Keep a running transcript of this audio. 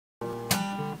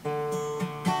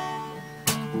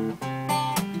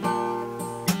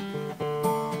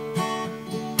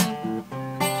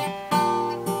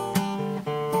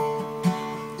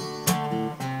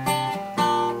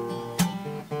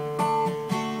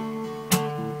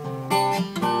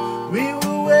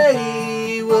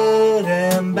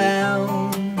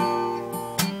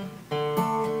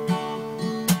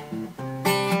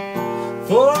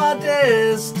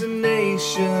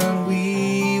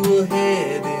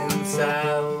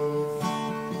south,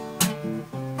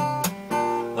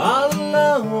 all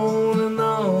alone and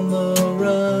on the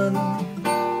run.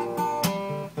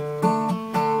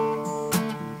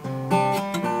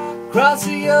 Cross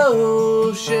the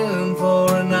ocean for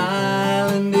an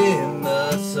island in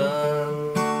the sun.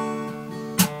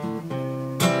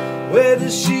 Where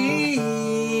does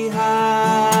she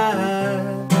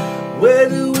hide? Where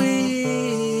do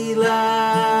we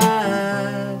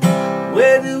lie?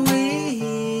 Where do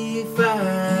we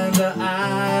find an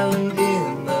island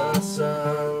in the sun?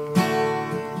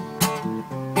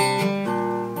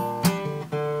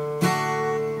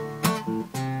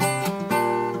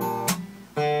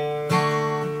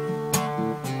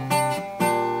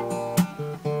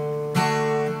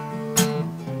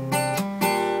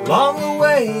 Along the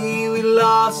way we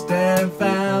lost and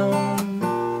found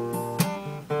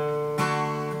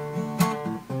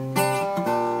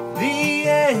the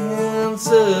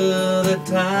answer, the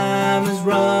time is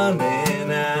running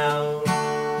out.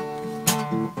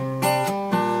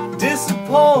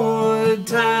 Disappointed,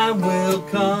 time will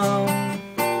come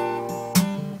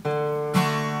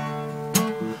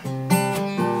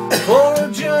for a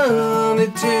journey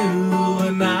to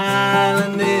an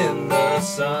island in the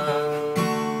sun.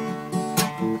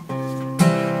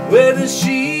 Where does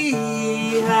she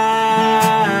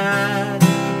hide?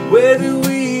 Where do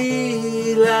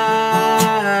we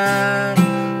lie?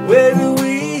 Where do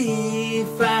we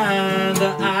find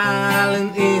an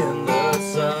island in the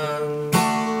sun?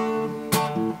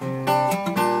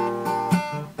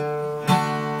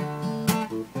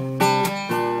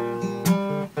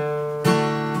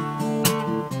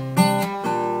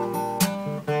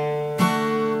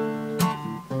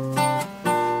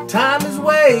 Time is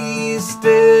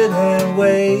wasted and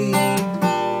wait,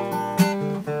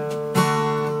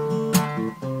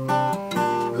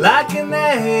 like an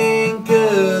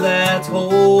anchor that's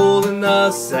holding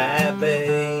us at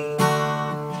bay.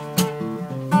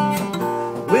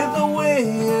 With the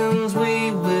winds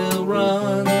we will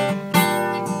run,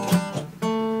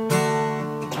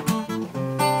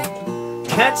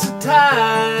 catch the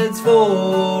tides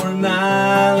for an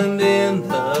island in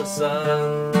the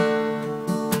sun.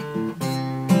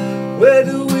 Where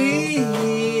do we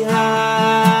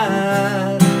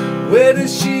hide? Where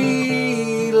does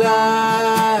she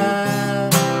lie?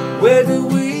 Where do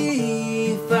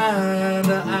we find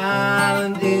an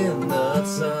island in the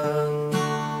sun?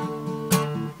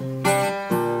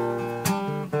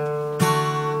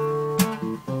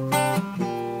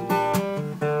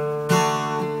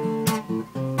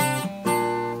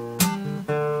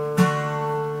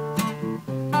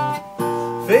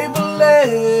 Fabled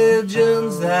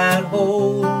legends that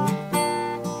hold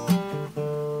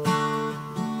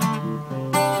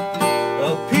a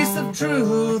piece of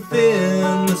truth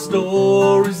in the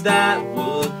stories that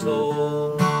were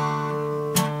told,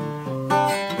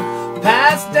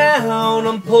 passed down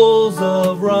on pulls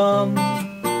of rum,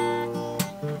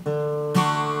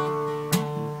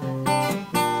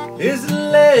 is the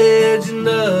legend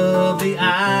of the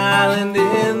island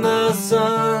in